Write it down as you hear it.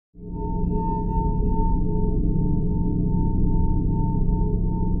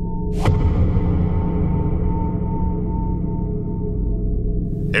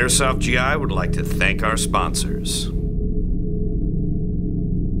Airsoft GI would like to thank our sponsors.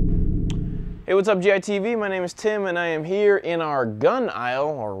 Hey, what's up, GI TV? My name is Tim, and I am here in our gun aisle,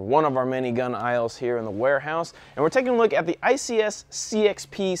 or one of our many gun aisles here in the warehouse, and we're taking a look at the ICS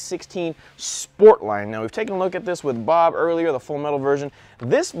CXP-16 Sportline. Now, we've taken a look at this with Bob earlier, the full metal version.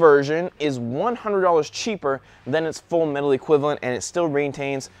 This version is $100 cheaper than its full metal equivalent, and it still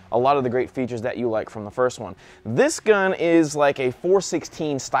retains a lot of the great features that you like from the first one. This gun is like a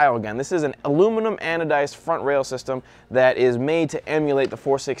 416 style gun. This is an aluminum anodized front rail system that is made to emulate the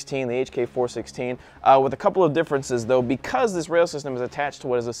 416, the HK 416, with a couple of differences though. Because this rail system is attached to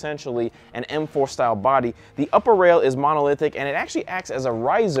what is essentially an M4 style body, the upper rail is monolithic, and it actually acts as a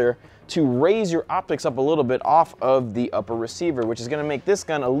riser to raise your optics up a little bit off of the upper receiver, which is going to make this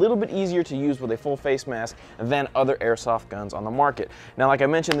gun a little bit easier to use with a full face mask than other airsoft guns on the market. Now, like I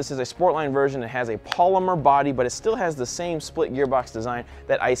mentioned, this is a Sportline version. It has a polymer body, but it still has the same split gearbox design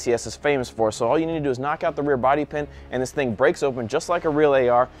that ICS is famous for. So all you need to do is knock out the rear body pin, and this thing breaks open just like a real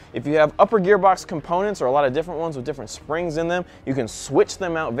AR. If you have upper gearbox components or a lot of different ones with different springs in them, you can switch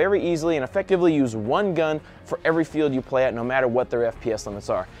them out very easily and effectively use one gun for every field you play at, no matter what their FPS limits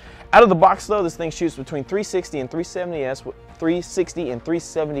are. Out of the box though, this thing shoots between 360 and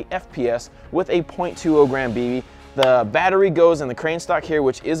 370 FPS with a .20 gram BB. The battery goes in the crane stock here,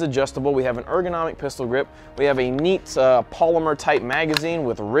 which is adjustable. We have an ergonomic pistol grip. We have a neat polymer type magazine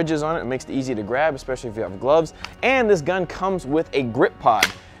with ridges on it. It makes it easy to grab, especially if you have gloves. And this gun comes with a grip pod.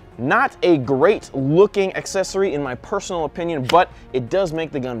 Not a great looking accessory in my personal opinion, but it does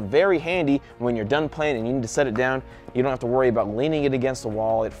make the gun very handy when you're done playing and you need to set it down. You don't have to worry about leaning it against the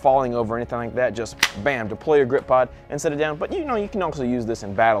wall, it falling over, anything like that. Just bam, deploy your grip pod and set it down. But you know, you can also use this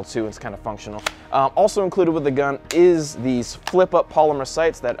in battle too. It's kind of functional. Also included with the gun is these flip up polymer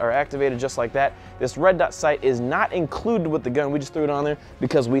sights that are activated just like that. This red dot sight is not included with the gun. We just threw it on there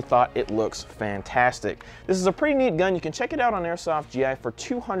because we thought it looks fantastic. This is a pretty neat gun. You can check it out on Airsoft GI for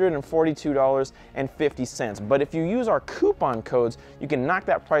 $242.50. But if you use our coupon codes, you can knock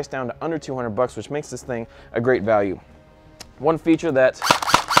that price down to under 200 bucks, which makes this thing a great value. One feature that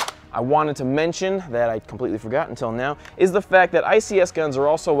I wanted to mention that I completely forgot until now is the fact that ICS guns are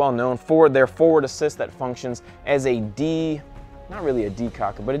also well known for their forward assist that functions as a not really a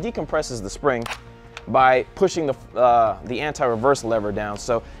decocker, but it decompresses the spring by pushing the anti-reverse lever down.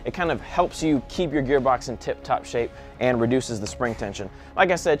 So it kind of helps you keep your gearbox in tip-top shape and reduces the spring tension.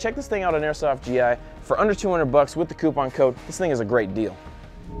 Like I said, check this thing out on Airsoft GI for under 200 bucks with the coupon code. This thing is a great deal.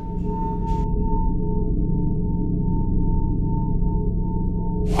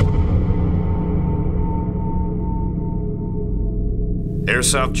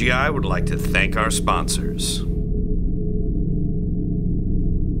 Airsoft GI would like to thank our sponsors.